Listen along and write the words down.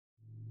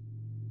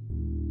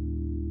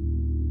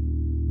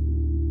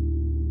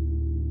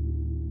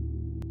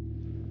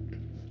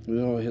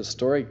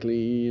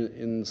Historically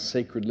in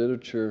sacred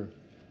literature,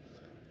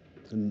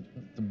 in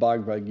the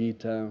Bhagavad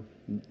Gita,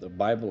 the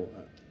Bible,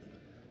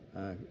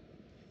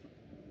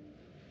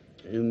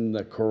 in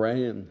the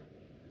Quran,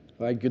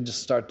 I could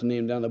just start to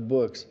name down the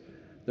books.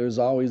 There's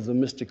always the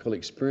mystical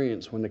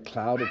experience when a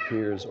cloud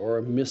appears or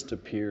a mist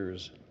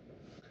appears.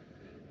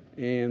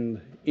 And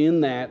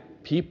in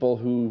that, people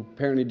who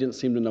apparently didn't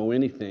seem to know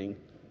anything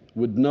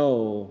would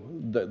know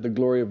that the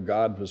glory of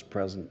God was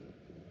present.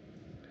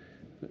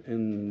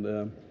 And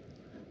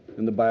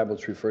in the Bible,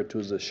 it's referred to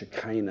as the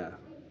Shekinah.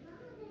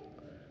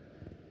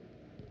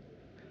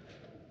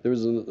 There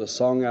was a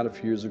song out a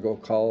few years ago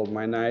called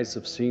 "Mine Eyes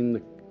Have Seen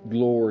the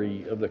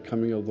Glory of the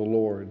Coming of the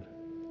Lord."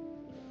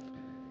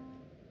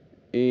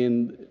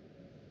 And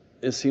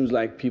it seems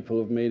like people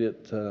have made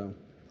it an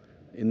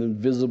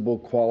invisible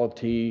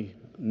quality,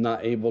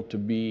 not able to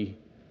be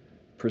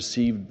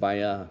perceived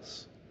by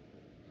us.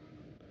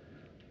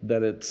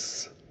 That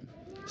it's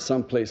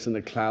someplace in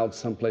the clouds,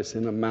 someplace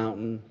in a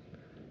mountain,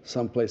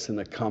 someplace in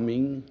the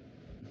coming.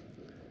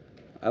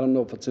 I don't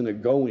know if it's in a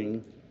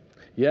going.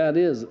 Yeah, it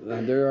is.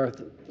 There are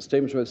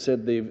statements where it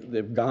said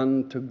they've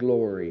gone to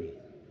glory.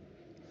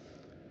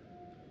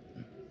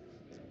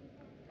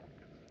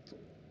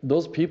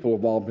 Those people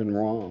have all been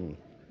wrong,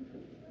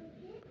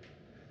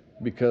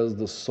 because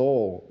the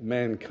soul,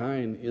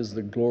 mankind, is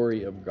the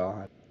glory of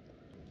God.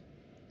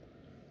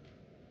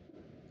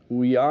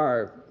 We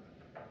are,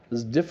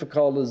 as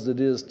difficult as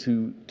it is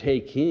to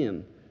take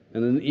in,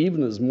 and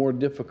even as more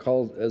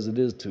difficult as it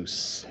is to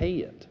say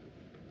it,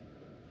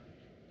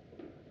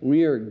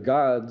 we are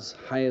God's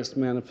highest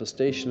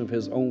manifestation of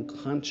His own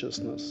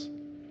consciousness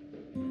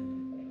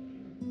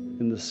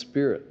in the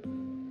Spirit.